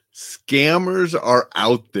Scammers are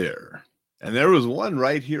out there. And there was one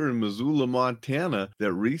right here in Missoula, Montana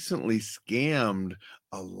that recently scammed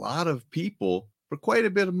a lot of people for quite a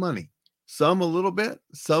bit of money. Some a little bit,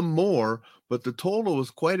 some more, but the total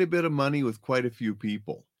was quite a bit of money with quite a few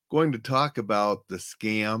people. Going to talk about the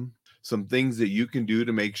scam, some things that you can do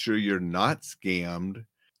to make sure you're not scammed,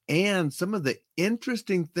 and some of the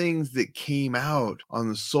interesting things that came out on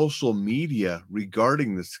the social media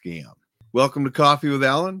regarding the scam. Welcome to Coffee with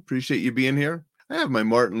Alain. Appreciate you being here. I have my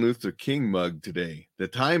Martin Luther King mug today. The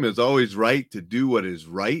time is always right to do what is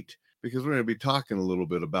right, because we're going to be talking a little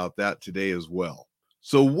bit about that today as well.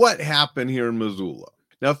 So what happened here in Missoula?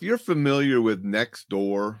 Now, if you're familiar with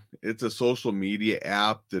Nextdoor, it's a social media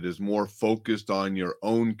app that is more focused on your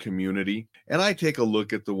own community. And I take a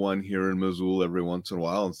look at the one here in Missoula every once in a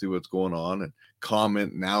while and see what's going on and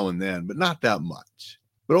comment now and then, but not that much.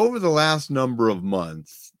 But over the last number of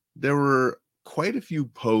months, there were quite a few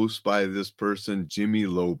posts by this person, Jimmy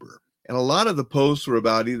Lober. And a lot of the posts were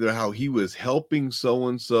about either how he was helping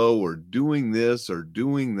so-and-so or doing this or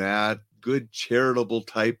doing that, good charitable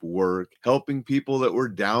type work, helping people that were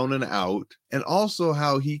down and out, and also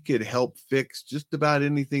how he could help fix just about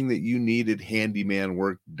anything that you needed handyman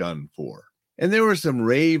work done for. And there were some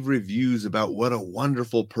rave reviews about what a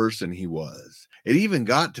wonderful person he was. It even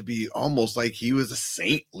got to be almost like he was a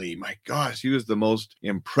saintly. My gosh, he was the most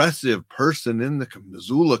impressive person in the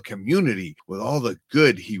Missoula community with all the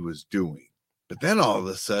good he was doing. But then all of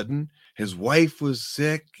a sudden, his wife was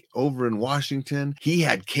sick over in Washington. He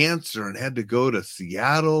had cancer and had to go to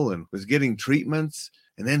Seattle and was getting treatments.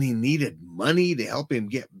 And then he needed money to help him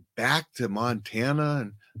get back to Montana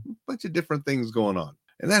and a bunch of different things going on.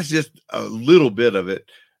 And that's just a little bit of it,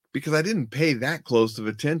 because I didn't pay that close of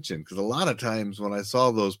attention, because a lot of times when I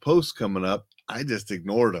saw those posts coming up, I just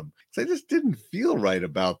ignored them because I just didn't feel right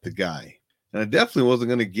about the guy. And I definitely wasn't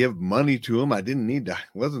going to give money to him. I didn't need to,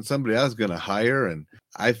 wasn't somebody I was going to hire. And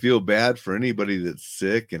I feel bad for anybody that's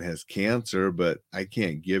sick and has cancer, but I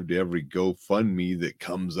can't give to every GoFundMe that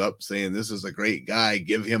comes up saying this is a great guy,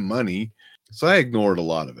 give him money. So I ignored a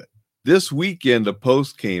lot of it. This weekend, a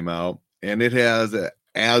post came out, and it has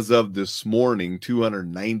as of this morning,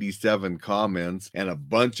 297 comments, and a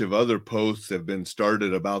bunch of other posts have been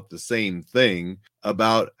started about the same thing,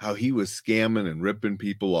 about how he was scamming and ripping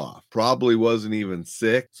people off. Probably wasn't even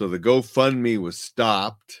sick, so the GoFundMe was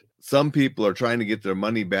stopped. Some people are trying to get their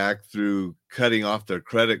money back through cutting off their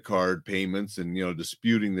credit card payments and,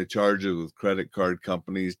 disputing the charges with credit card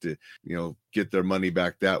companies to, get their money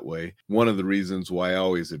back that way. One of the reasons why I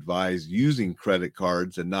always advise using credit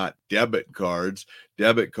cards and not debit cards.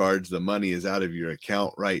 Debit cards, the money is out of your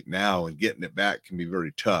account right now, and getting it back can be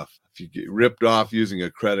very tough. If you get ripped off using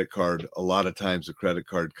a credit card, a lot of times the credit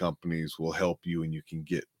card companies will help you and you can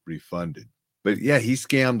get refunded. But yeah, he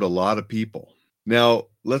scammed a lot of people. Now,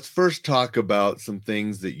 let's first talk about some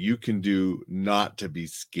things that you can do not to be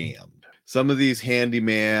scammed. Some of these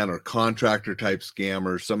handyman or contractor type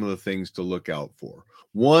scammers, some of the things to look out for.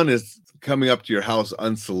 One is coming up to your house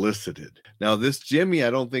unsolicited. Now, this Jimmy, I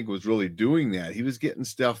don't think was really doing that. He was getting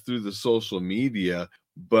stuff through the social media,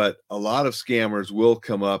 but a lot of scammers will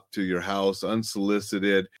come up to your house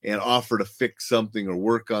unsolicited and offer to fix something or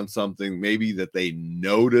work on something maybe that they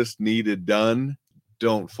noticed needed done.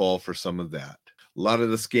 Don't fall for some of that. A lot of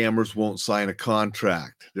the scammers won't sign a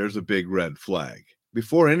contract. There's a big red flag.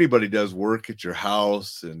 Before anybody does work at your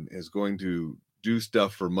house and is going to do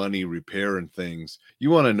stuff for money, repair and things, you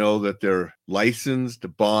want to know that they're licensed,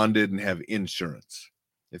 bonded, and have insurance.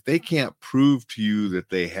 If they can't prove to you that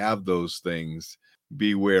they have those things,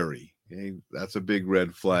 be wary. Okay? That's a big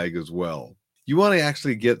red flag as well. You want to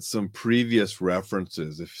actually get some previous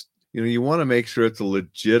references. If you want to make sure it's a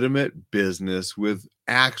legitimate business with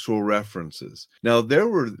actual references. Now, there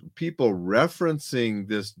were people referencing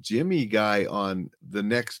this Jimmy guy on the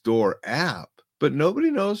Nextdoor app, but nobody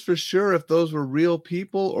knows for sure if those were real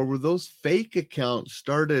people or were those fake accounts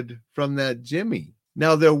started from that Jimmy.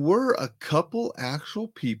 Now, there were a couple actual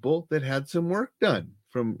people that had some work done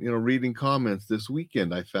from, reading comments this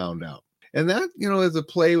weekend, I found out. And that, is a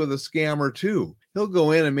play with a scammer too. He'll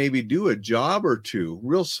go in and maybe do a job or two,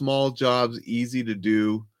 real small jobs, easy to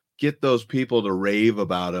do, get those people to rave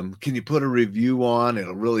about him. Can you put a review on?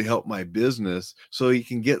 It'll really help my business, so you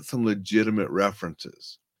can get some legitimate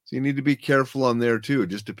references. So you need to be careful on there too,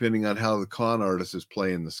 just depending on how the con artist is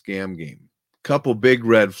playing the scam game. Couple big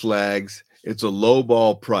red flags. It's a low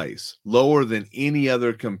ball price, lower than any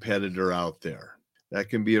other competitor out there. That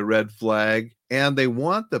can be a red flag. and they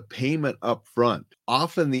want the payment up front,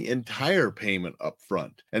 often the entire payment up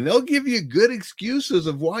front. And they'll give you good excuses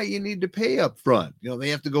of why you need to pay up front. They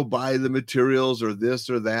have to go buy the materials or this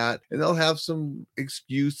or that, and they'll have some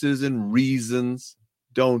excuses and reasons.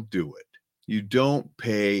 Don't do it. You don't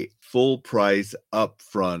pay full price up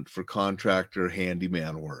front for contractor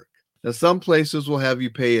handyman work. Now, some places will have you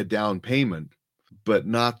pay a down payment, but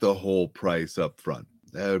not the whole price up front.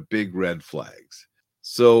 They're big red flags.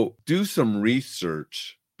 So do some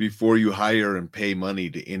research before you hire and pay money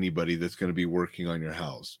to anybody that's going to be working on your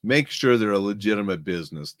house. Make sure they're a legitimate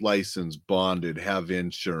business, licensed, bonded, have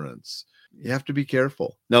insurance. You have to be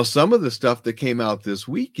careful. Now, some of the stuff that came out this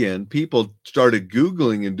weekend, people started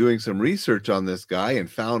Googling and doing some research on this guy and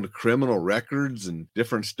found criminal records and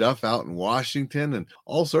different stuff out in Washington and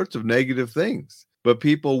all sorts of negative things. But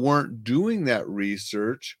people weren't doing that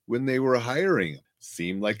research when they were hiring him.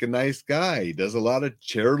 Seemed like a nice guy. He does a lot of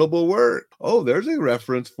charitable work. Oh, there's a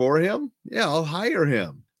reference for him. Yeah, I'll hire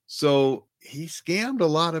him. So he scammed a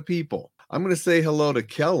lot of people. I'm going to say hello to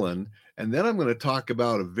Kellen, and then I'm going to talk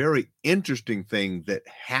about a very interesting thing that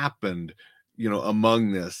happened,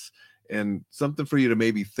 among this, and something for you to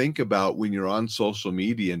maybe think about when you're on social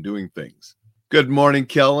media and doing things. Good morning,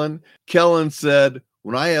 Kellen. Kellen said,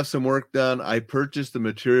 when I have some work done, I purchase the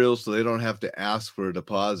materials so they don't have to ask for a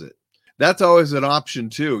deposit. That's always an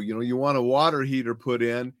option too. You want a water heater put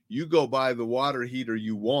in, you go buy the water heater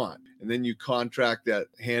you want, and then you contract that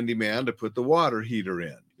handyman to put the water heater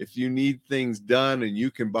in. If you need things done and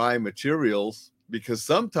you can buy materials, because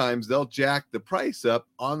sometimes they'll jack the price up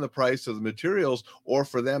on the price of the materials or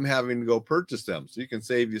for them having to go purchase them. So you can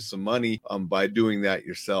save you some money by doing that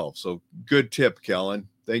yourself. So good tip, Kellen.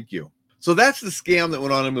 Thank you. So that's the scam that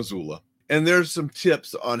went on in Missoula. And there's some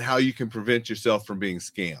tips on how you can prevent yourself from being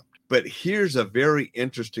scammed. But here's a very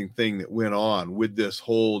interesting thing that went on with this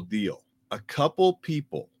whole deal. A couple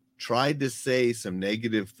people tried to say some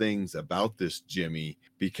negative things about this Jimmy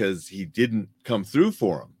because he didn't come through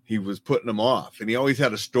for them. He was putting them off. And he always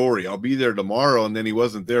had a story. I'll be there tomorrow. And then he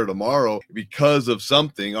wasn't there tomorrow because of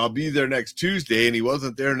something. I'll be there next Tuesday. And he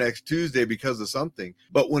wasn't there next Tuesday because of something.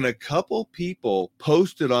 But when a couple people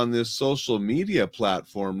posted on this social media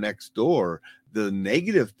platform next door the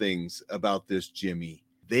negative things about this Jimmy,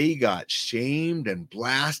 they got shamed and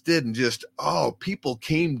blasted and people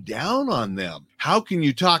came down on them. How can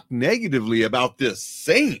you talk negatively about this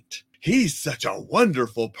saint? He's such a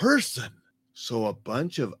wonderful person. So a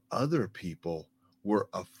bunch of other people were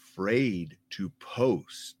afraid to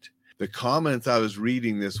post. The comments I was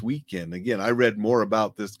reading this weekend, again, I read more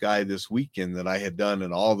about this guy this weekend than I had done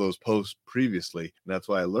in all those posts previously. And that's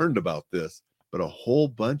why I learned about this. But a whole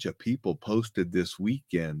bunch of people posted this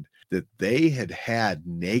weekend that they had had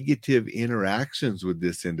negative interactions with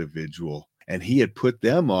this individual and he had put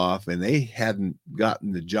them off and they hadn't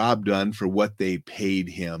gotten the job done for what they paid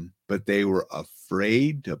him, but they were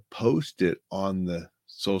afraid to post it on the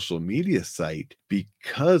social media site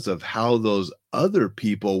because of how those other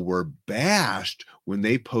people were bashed when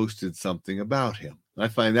they posted something about him. I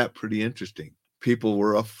find that pretty interesting. People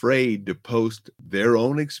were afraid to post their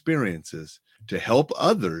own experiences to help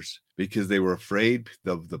others because they were afraid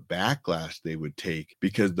of the backlash they would take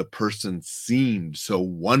because the person seemed so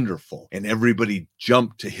wonderful and everybody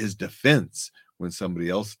jumped to his defense when somebody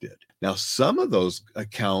else did. Now, some of those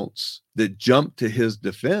accounts that jumped to his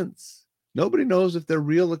defense, nobody knows if they're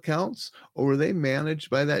real accounts or were they managed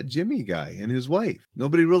by that Jimmy guy and his wife.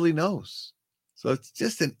 Nobody really knows. So it's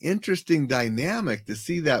just an interesting dynamic to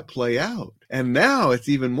see that play out. And now it's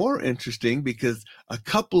even more interesting because a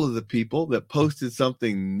couple of the people that posted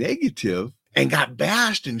something negative and got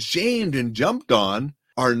bashed and shamed and jumped on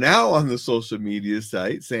are now on the social media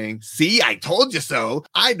site saying, see, I told you so.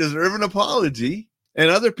 I deserve an apology. And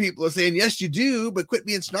other people are saying, yes, you do, but quit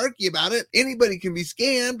being snarky about it. Anybody can be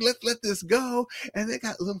scammed. Let's let this go. And they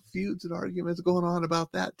got little feuds and arguments going on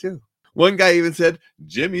about that too. One guy even said,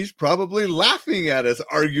 Jimmy's probably laughing at us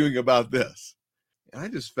arguing about this. And I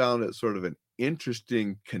just found it sort of an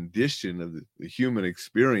interesting condition of the human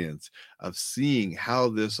experience of seeing how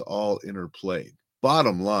this all interplayed.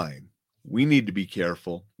 Bottom line, we need to be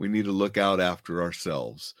careful. We need to look out after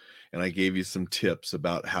ourselves. And I gave you some tips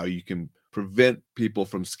about how you can prevent people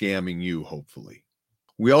from scamming you, hopefully.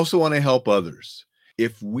 We also want to help others.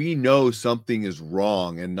 If we know something is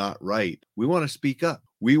wrong and not right, we want to speak up.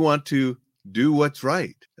 We want to do what's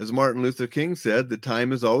right. As Martin Luther King said, the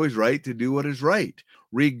time is always right to do what is right,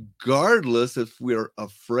 regardless if we're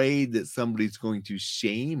afraid that somebody's going to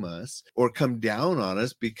shame us or come down on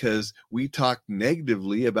us because we talk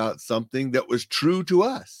negatively about something that was true to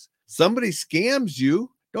us. Somebody scams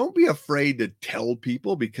you Don't be afraid to tell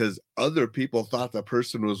people because other people thought the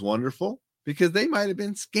person was wonderful, because they might have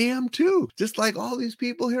been scammed too, just like all these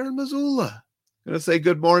people here in Missoula. I'm going to say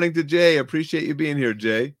good morning to Jay. Appreciate you being here,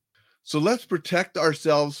 Jay. So let's protect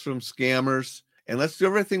ourselves from scammers, and let's do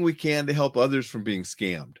everything we can to help others from being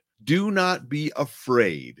scammed. Do not be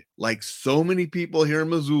afraid, like so many people here in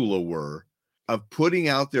Missoula were, of putting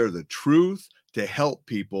out there the truth to help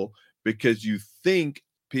people because you think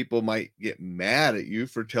people might get mad at you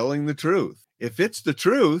for telling the truth. If it's the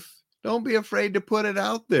truth, don't be afraid to put it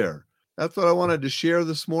out there. That's what I wanted to share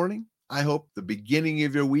this morning. I hope the beginning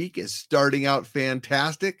of your week is starting out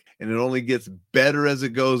fantastic and it only gets better as it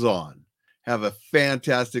goes on. Have a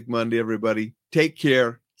fantastic Monday, everybody. Take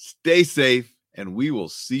care, stay safe, and we will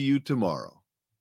see you tomorrow.